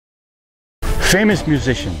Famous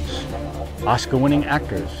musicians, Oscar-winning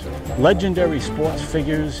actors, legendary sports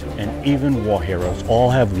figures, and even war heroes all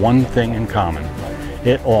have one thing in common.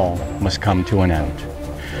 It all must come to an end.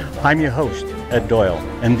 I'm your host, Ed Doyle,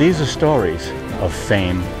 and these are stories of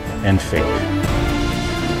fame and fate.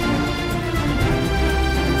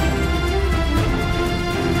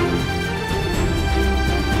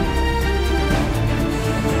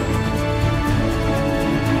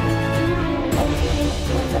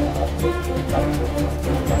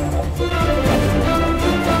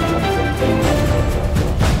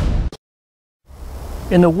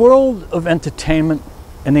 In the world of entertainment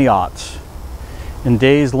and the arts, in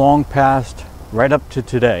days long past, right up to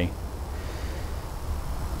today,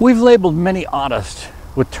 we've labeled many artists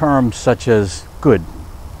with terms such as good,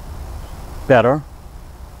 better,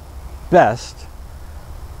 best,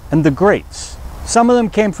 and the greats. Some of them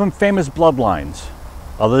came from famous bloodlines.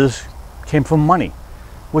 Others came from money,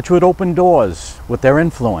 which would open doors with their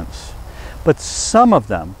influence. But some of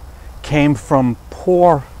them came from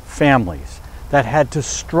poor families that had to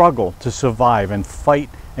struggle to survive and fight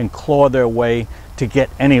and claw their way to get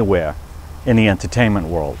anywhere in the entertainment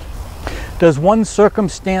world. Does one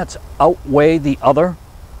circumstance outweigh the other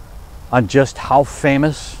on just how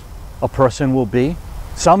famous a person will be?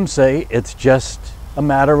 Some say it's just a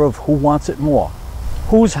matter of who wants it more.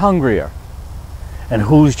 Who's hungrier? And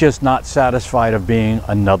who's just not satisfied of being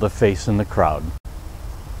another face in the crowd?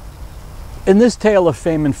 In this tale of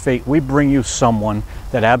fame and fate, we bring you someone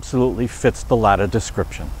that absolutely fits the latter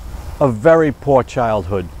description. A very poor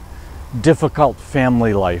childhood, difficult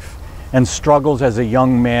family life, and struggles as a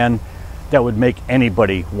young man that would make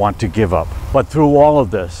anybody want to give up. But through all of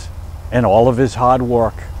this, and all of his hard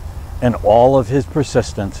work, and all of his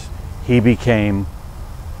persistence, he became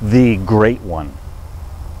the Great One,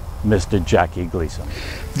 Mr. Jackie Gleason.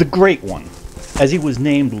 The Great One, as he was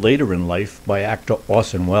named later in life by actor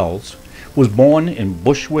Orson Welles, was born in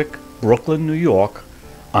Bushwick, Brooklyn, New York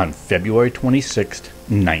on February 26,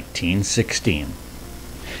 1916.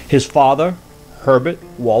 His father, Herbert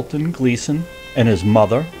Walton Gleason, and his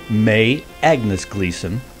mother, May Agnes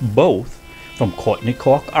Gleason, both from Courtney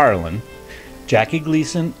Cork, Ireland. Jackie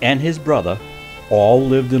Gleason and his brother all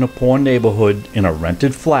lived in a poor neighborhood in a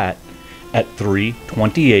rented flat at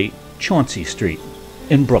 328 Chauncey Street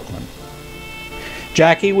in Brooklyn.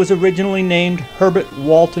 Jackie was originally named Herbert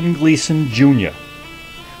Walton Gleason Jr.,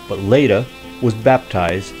 but later was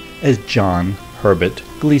baptized as John Herbert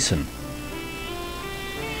Gleason.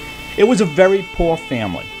 It was a very poor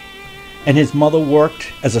family, and his mother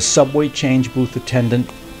worked as a subway change booth attendant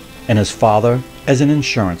and his father as an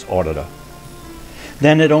insurance auditor.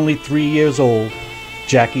 Then at only 3 years old,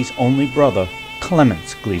 Jackie's only brother,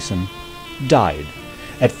 Clements Gleason, died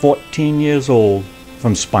at 14 years old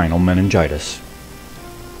from spinal meningitis.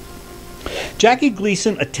 Jackie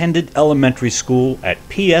Gleason attended elementary school at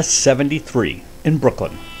PS 73 in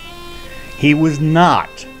Brooklyn. He was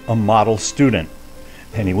not a model student,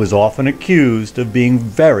 and he was often accused of being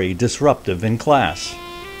very disruptive in class.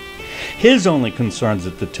 His only concerns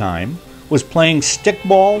at the time was playing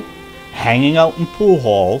stickball, hanging out in pool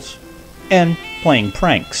halls, and playing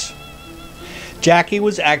pranks. Jackie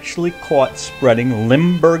was actually caught spreading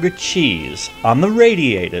Limburger cheese on the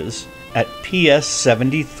radiators at PS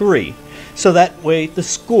 73, so that way the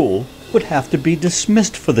school would have to be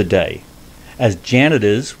dismissed for the day, as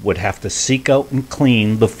janitors would have to seek out and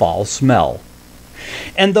clean the foul smell.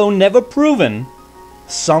 And though never proven,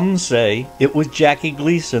 some say it was Jackie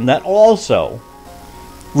Gleason that also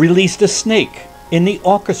released a snake in the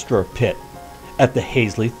orchestra pit at the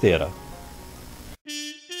Hazley Theater.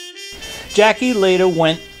 Jackie later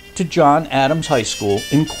went to John Adams High School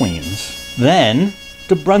in Queens, then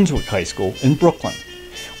to Brunswick High School in Brooklyn,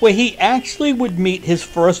 where he actually would meet his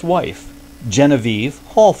first wife, Genevieve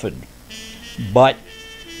Halford. But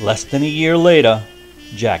less than a year later,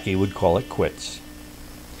 Jackie would call it quits.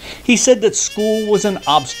 He said that school was an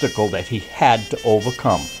obstacle that he had to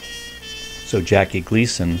overcome. So Jackie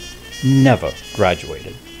Gleason never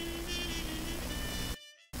graduated.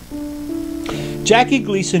 Jackie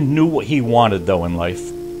Gleason knew what he wanted, though, in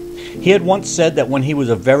life. He had once said that when he was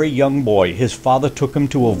a very young boy, his father took him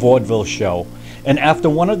to a vaudeville show, and after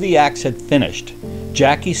one of the acts had finished,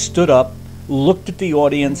 Jackie stood up, looked at the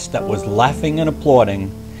audience that was laughing and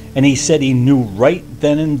applauding, and he said he knew right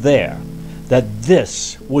then and there that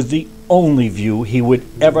this was the only view he would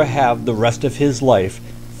ever have the rest of his life,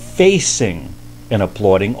 facing an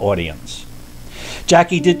applauding audience.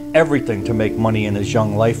 Jackie did everything to make money in his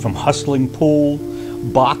young life, from hustling pool,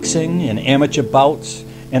 boxing, and amateur bouts,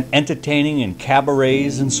 and entertaining in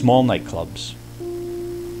cabarets and small nightclubs.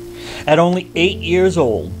 At only 8 years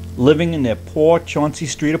old, living in their poor Chauncey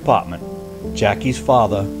Street apartment, Jackie's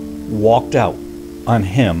father walked out on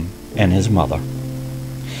him and his mother.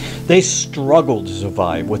 They struggled to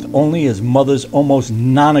survive with only his mother's almost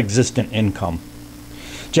non-existent income.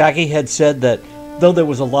 Jackie had said that though there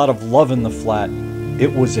was a lot of love in the flat,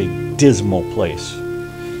 it was a dismal place,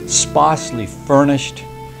 sparsely furnished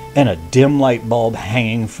and a dim light bulb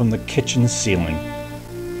hanging from the kitchen ceiling.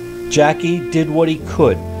 Jackie did what he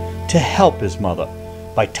could to help his mother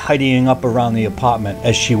by tidying up around the apartment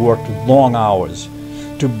as she worked long hours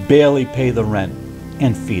to barely pay the rent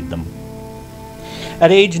and feed them.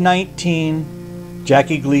 At age 19,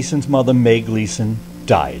 Jackie Gleason's mother, Mae Gleason,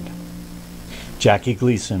 died. Jackie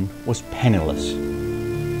Gleason was penniless.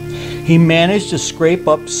 He managed to scrape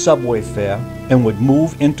up subway fare and would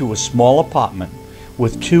move into a small apartment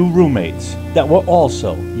with 2 roommates that were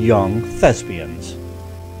also young thespians.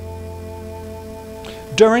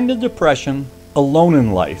 During the Depression, alone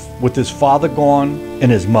in life, with his father gone and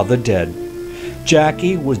his mother dead,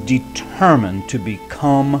 Jackie was determined to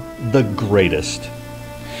become the greatest.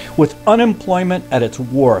 With unemployment at its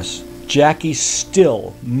worst, Jackie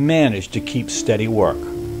still managed to keep steady work.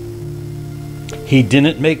 He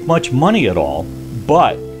didn't make much money at all,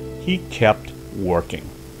 but he kept working.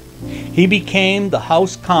 He became the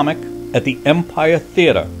house comic at the Empire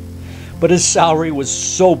Theater, but his salary was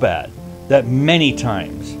so bad that many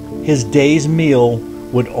times his day's meal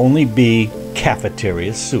would only be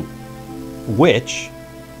cafeteria soup, which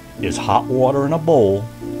is hot water in a bowl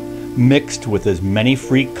mixed with as many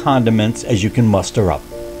free condiments as you can muster up.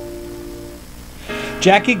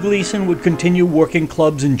 Jackie Gleason would continue working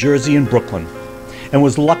clubs in Jersey and Brooklyn, and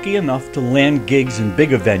was lucky enough to land gigs in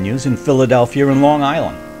bigger venues in Philadelphia and Long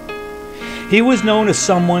Island. He was known as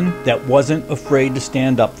someone that wasn't afraid to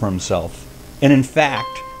stand up for himself, and in fact,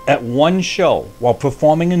 at one show while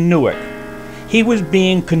performing in Newark, he was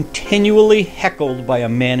being continually heckled by a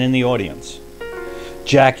man in the audience.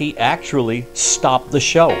 Jackie actually stopped the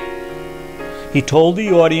show. He told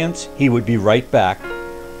the audience he would be right back,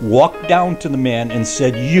 walked down to the man and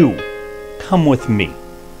said, "You, come with me."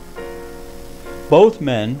 Both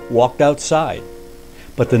men walked outside,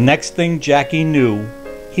 but the next thing Jackie knew,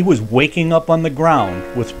 he was waking up on the ground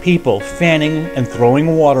with people fanning and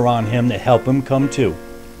throwing water on him to help him come to.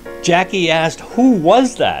 Jackie asked, "Who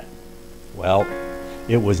was that?" Well,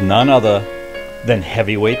 it was none other than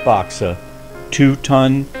heavyweight boxer,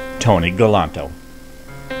 2-ton Tony Gallanto.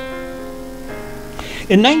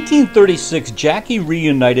 In 1936, Jackie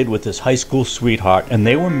reunited with his high school sweetheart, and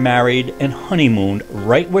they were married and honeymooned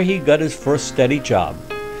right where he got his first steady job,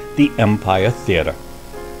 the Empire Theater.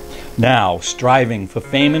 Now, striving for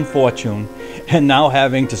fame and fortune, and now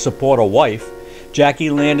having to support a wife, Jackie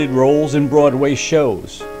landed roles in Broadway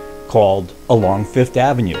shows called Along Fifth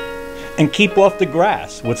Avenue and Keep Off the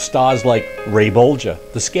Grass with stars like Ray Bolger,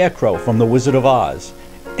 the Scarecrow from The Wizard of Oz,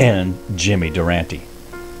 and Jimmy Durante.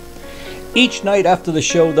 Each night after the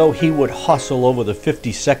show, though, he would hustle over the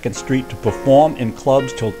 52nd Street to perform in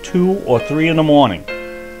clubs till 2 or 3 in the morning.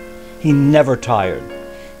 He never tired.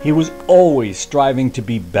 He was always striving to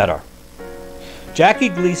be better. Jackie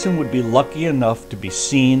Gleason would be lucky enough to be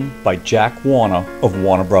seen by Jack Warner of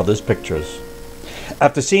Warner Brothers Pictures.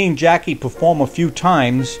 After seeing Jackie perform a few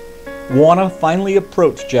times, Warner finally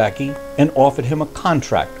approached Jackie and offered him a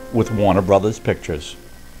contract with Warner Brothers Pictures.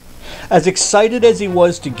 As excited as he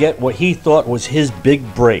was to get what he thought was his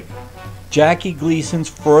big break, Jackie Gleason's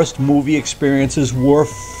first movie experiences were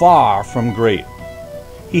far from great.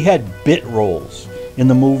 He had bit roles in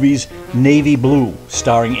the movies Navy Blue,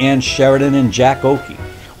 starring Ann Sheridan and Jack Oakey,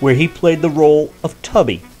 where he played the role of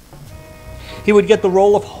Tubby. He would get the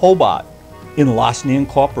role of Hobart in Larceny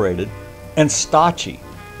Incorporated and Starchy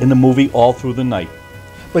in the movie All Through the Night.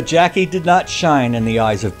 But Jackie did not shine in the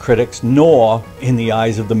eyes of critics, nor in the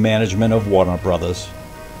eyes of the management of Warner Brothers.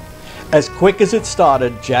 As quick as it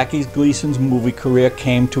started, Jackie Gleason's movie career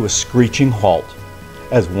came to a screeching halt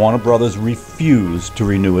as Warner Brothers refused to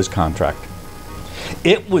renew his contract.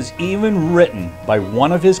 It was even written by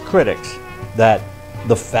one of his critics that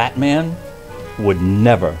the fat man would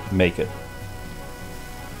never make it.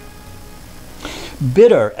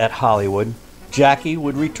 Bitter at Hollywood, Jackie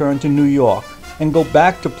would return to New York and go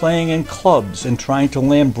back to playing in clubs and trying to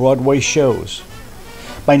land Broadway shows.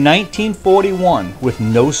 By 1941, with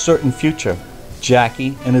no certain future,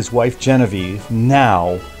 Jackie and his wife Genevieve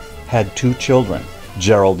now had 2 children,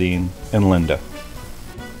 Geraldine and Linda.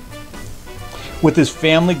 With his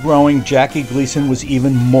family growing, Jackie Gleason was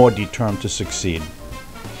even more determined to succeed.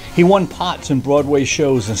 He won parts in Broadway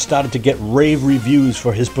shows and started to get rave reviews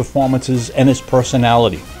for his performances and his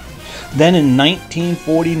personality. Then in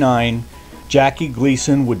 1949, Jackie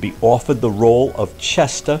Gleason would be offered the role of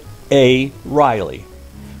Chester A. Riley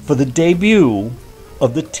for the debut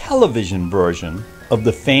of the television version of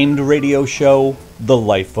the famed radio show The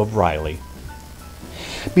Life of Riley.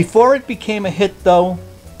 Before it became a hit, though,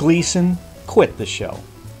 Gleason quit the show,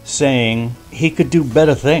 saying he could do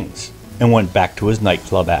better things, and went back to his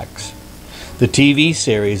nightclub acts. The TV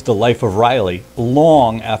series The Life of Riley,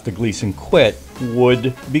 long after Gleason quit,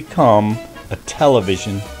 would become a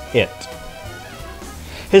television hit.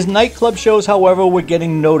 His nightclub shows, however, were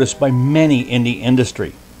getting noticed by many in the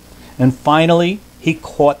industry, and finally he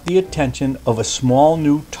caught the attention of a small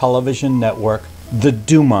new television network, the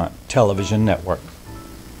Dumont Television Network.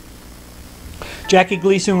 Jackie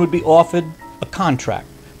Gleason would be offered a contract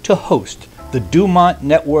to host the Dumont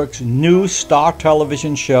Network's new star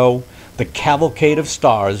television show, the Cavalcade of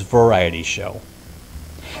Stars variety show.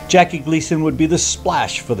 Jackie Gleason would be the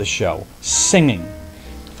splash for the show, singing,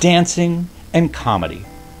 dancing, and comedy.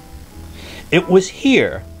 It was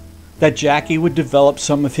here that Jackie would develop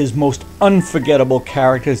some of his most unforgettable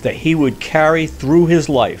characters that he would carry through his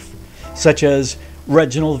life, such as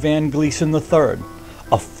Reginald Van Gleason III,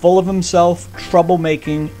 a full-of-himself,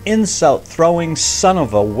 troublemaking, insult-throwing son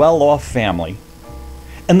of a well-off family,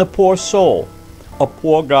 and the poor soul, a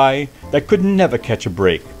poor guy that could never catch a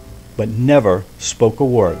break, but never spoke a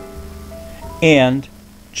word, and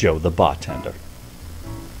Joe the bartender.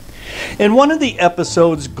 In one of the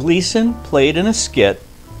episodes, Gleason played in a skit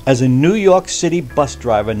as a New York City bus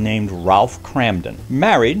driver named Ralph Cramden,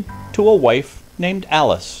 married to a wife named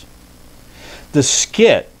Alice. The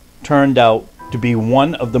skit turned out to be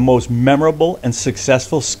one of the most memorable and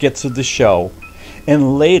successful skits of the show,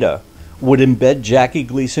 and later would embed Jackie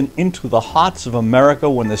Gleason into the hearts of America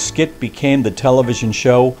when the skit became the television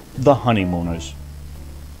show The Honeymooners.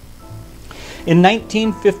 In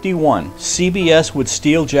 1951, CBS would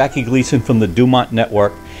steal Jackie Gleason from the Dumont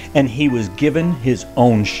Network, and he was given his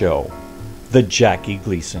own show, The Jackie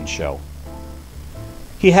Gleason Show.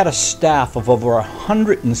 He had a staff of over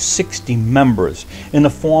 160 members in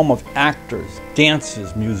the form of actors,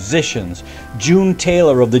 dancers, musicians, June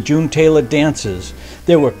Taylor of the June Taylor Dances.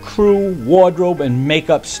 There were crew, wardrobe, and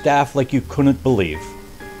makeup staff like you couldn't believe.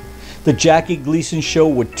 The Jackie Gleason Show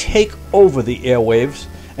would take over the airwaves,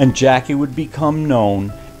 and Jackie would become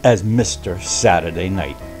known as Mr. Saturday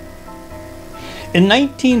Night. In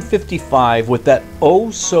 1955, with that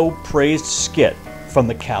oh-so-praised skit from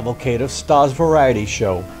the Cavalcade of Stars variety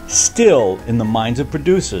show still in the minds of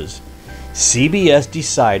producers, CBS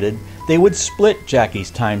decided they would split Jackie's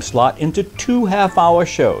time slot into two half-hour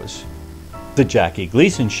shows, The Jackie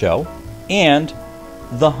Gleason Show and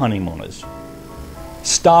The Honeymooners,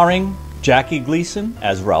 starring Jackie Gleason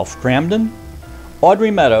as Ralph Cramden,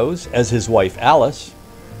 Audrey Meadows as his wife Alice,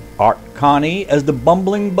 Art Carney as the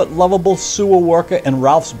bumbling but lovable sewer worker and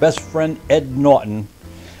Ralph's best friend Ed Norton,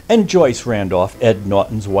 and Joyce Randolph, Ed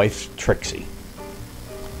Norton's wife Trixie.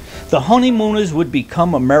 The Honeymooners would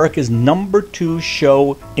become America's #2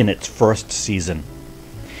 show in its first season.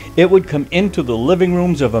 It would come into the living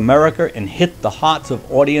rooms of America and hit the hearts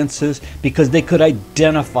of audiences because they could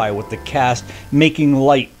identify with the cast, making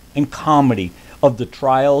light and comedy of the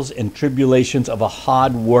trials and tribulations of a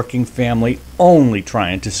hard-working family only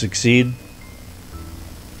trying to succeed.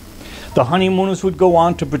 The Honeymooners would go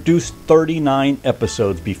on to produce 39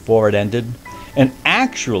 episodes before it ended, and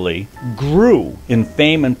actually grew in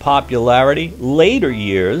fame and popularity later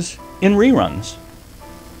years in reruns.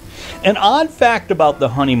 An odd fact about the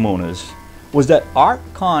Honeymooners was that Art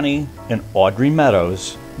Carney and Audrey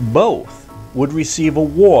Meadows both would receive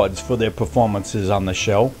awards for their performances on the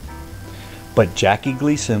show, but Jackie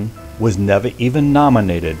Gleason was never even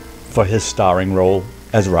nominated for his starring role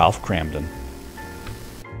as Ralph Cramden.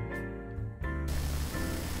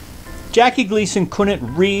 Jackie Gleason couldn't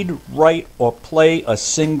read, write, or play a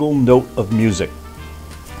single note of music,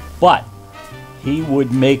 but he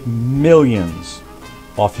would make millions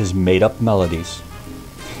off his made-up melodies.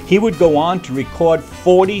 He would go on to record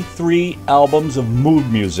 43 albums of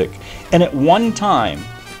mood music, and at one time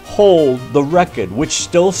hold the record, which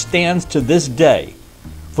still stands to this day,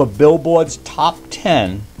 for Billboard's top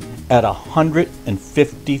 10 at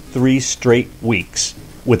 153 straight weeks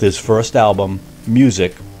with his first album,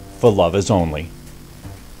 Music for Lovers Only.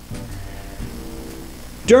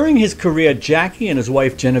 During his career, Jackie and his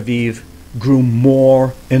wife Genevieve grew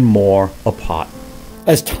more and more apart.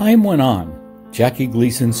 As time went on, Jackie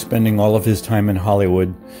Gleason spending all of his time in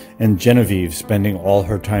Hollywood and Genevieve spending all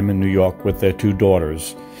her time in New York with their two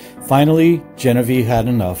daughters. Finally, Genevieve had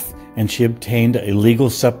enough, and she obtained a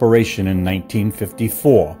legal separation in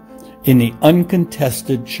 1954 in the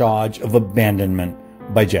uncontested charge of abandonment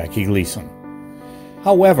by Jackie Gleason.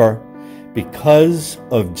 However, because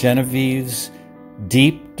of Genevieve's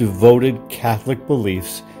deep, devoted Catholic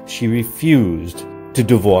beliefs, she refused to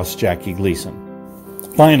divorce Jackie Gleason.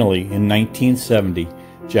 Finally, in 1970,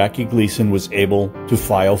 Jackie Gleason was able to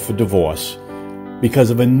file for divorce because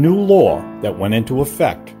of a new law that went into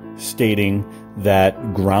effect stating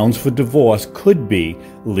that grounds for divorce could be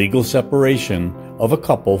legal separation of a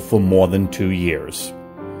couple for more than 2 years.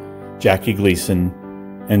 Jackie Gleason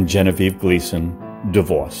and Genevieve Gleason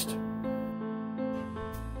divorced.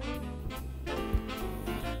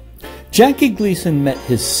 Jackie Gleason met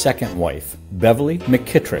his second wife, Beverly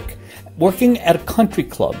McKittrick, working at a country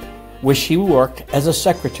club where she worked as a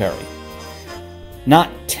secretary.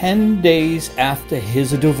 Not 10 days after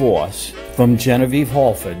his divorce from Genevieve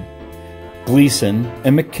Halford, Gleason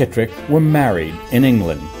and McKittrick were married in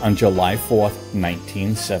England on July 4,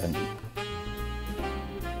 1970.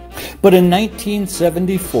 But in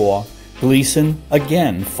 1974, Gleason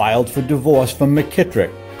again filed for divorce from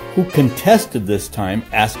McKittrick, who contested this time,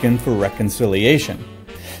 asking for reconciliation.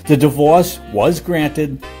 The divorce was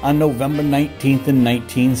granted on November 19th in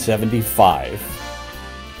 1975.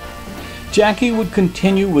 Jackie would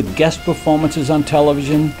continue with guest performances on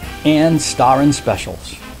television and star in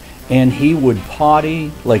specials, and he would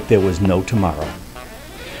party like there was no tomorrow.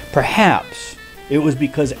 Perhaps it was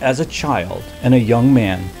because as a child and a young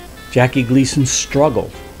man, Jackie Gleason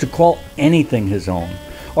struggled to call anything his own,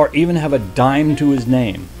 or even have a dime to his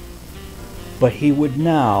name. But he would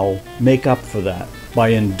now make up for that by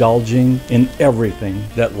indulging in everything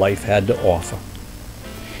that life had to offer.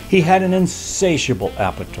 He had an insatiable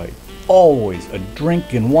appetite, always a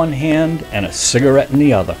drink in one hand and a cigarette in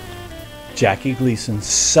the other. Jackie Gleason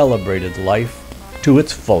celebrated life to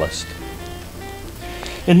its fullest.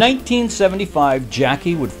 In 1975,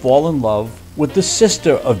 Jackie would fall in love with the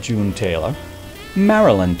sister of June Taylor,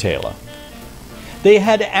 Marilyn Taylor. They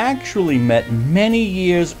had actually met many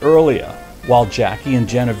years earlier while Jackie and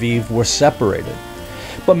Genevieve were separated.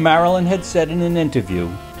 But Marilyn had said in an interview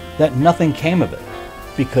that nothing came of it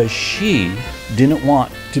because she didn't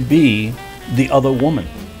want to be the other woman.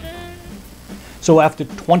 So after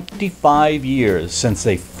 25 years since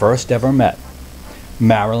they first ever met,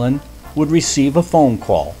 Marilyn would receive a phone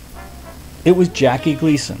call. It was Jackie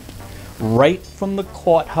Gleason, right from the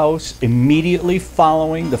courthouse immediately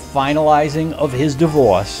following the finalizing of his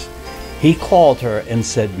divorce. He called her and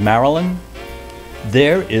said, "Marilyn,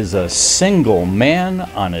 there is a single man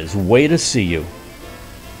on his way to see you."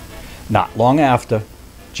 Not long after,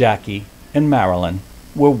 Jackie and Marilyn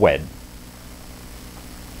were wed.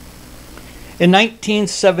 In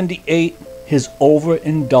 1978, his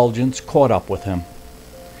overindulgence caught up with him.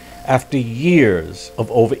 After years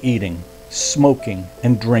of overeating, smoking,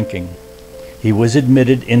 and drinking, he was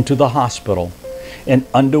admitted into the hospital and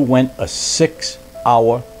underwent a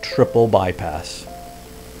 6-hour triple bypass.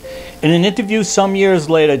 In an interview some years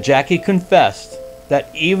later, Jackie confessed that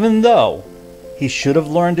even though he should have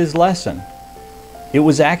learned his lesson, it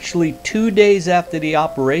was actually 2 days after the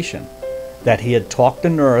operation that he had talked a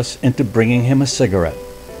nurse into bringing him a cigarette.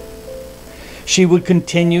 She would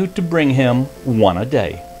continue to bring him one a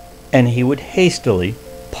day, and he would hastily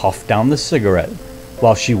puff down the cigarette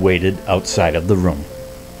while she waited outside of the room.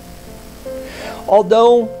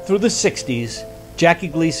 Although through the 60s, Jackie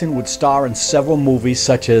Gleason would star in several movies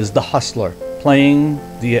such as The Hustler, playing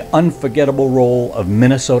the unforgettable role of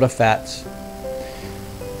Minnesota Fats,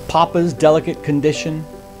 Papa's Delicate Condition,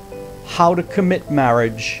 How to Commit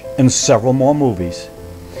Marriage, and several more movies.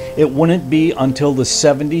 It wouldn't be until the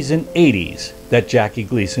 70s and 80s that Jackie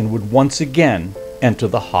Gleason would once again enter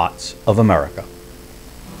the hearts of America.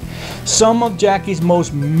 Some of Jackie's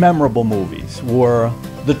most memorable movies were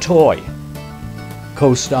The Toy,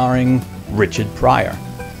 co-starring Richard Pryor,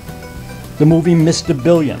 the movie Mr.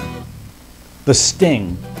 Billion, The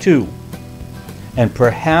Sting 2, and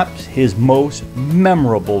perhaps his most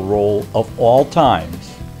memorable role of all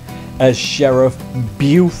times as Sheriff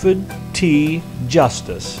Buford T.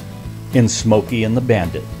 Justice in Smokey and the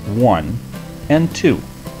Bandit 1 and 2.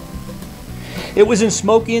 It was in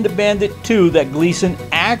Smokey and the Bandit 2 that Gleason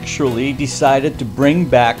actually decided to bring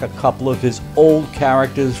back a couple of his old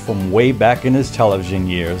characters from way back in his television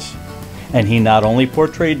years. And he not only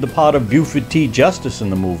portrayed the part of Buford T. Justice in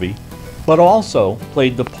the movie, but also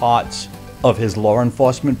played the parts of his law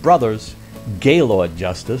enforcement brothers, Gaylord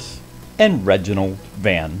Justice and Reginald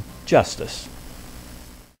Van Justice.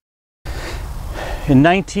 In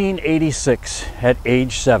 1986, at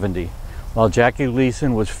age 70, while Jackie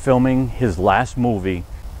Gleason was filming his last movie,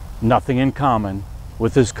 Nothing in Common,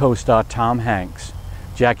 with his co-star Tom Hanks,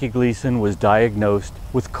 Jackie Gleason was diagnosed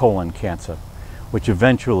with colon cancer, which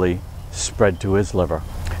eventually spread to his liver.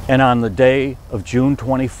 And on the day of June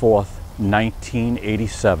 24th,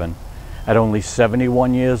 1987, at only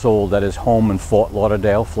 71 years old at his home in Fort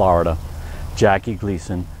Lauderdale, Florida, Jackie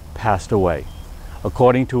Gleason passed away,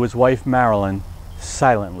 according to his wife Marilyn,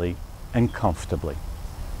 silently and comfortably.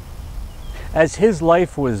 As his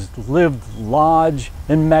life was lived large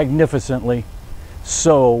and magnificently,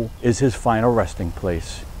 so is his final resting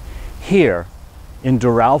place. Here in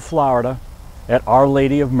Doral, Florida, at Our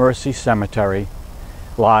Lady of Mercy Cemetery,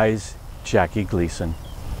 lies Jackie Gleason,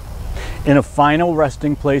 in a final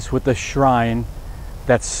resting place with a shrine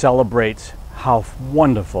that celebrates how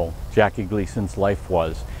wonderful Jackie Gleason's life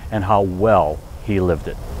was and how well he lived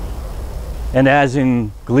it. And as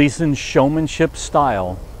in Gleason's showmanship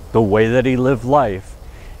style, the way that he lived life,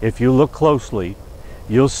 if you look closely,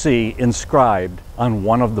 you'll see inscribed on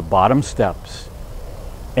one of the bottom steps,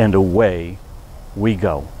 "And away we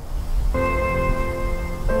go."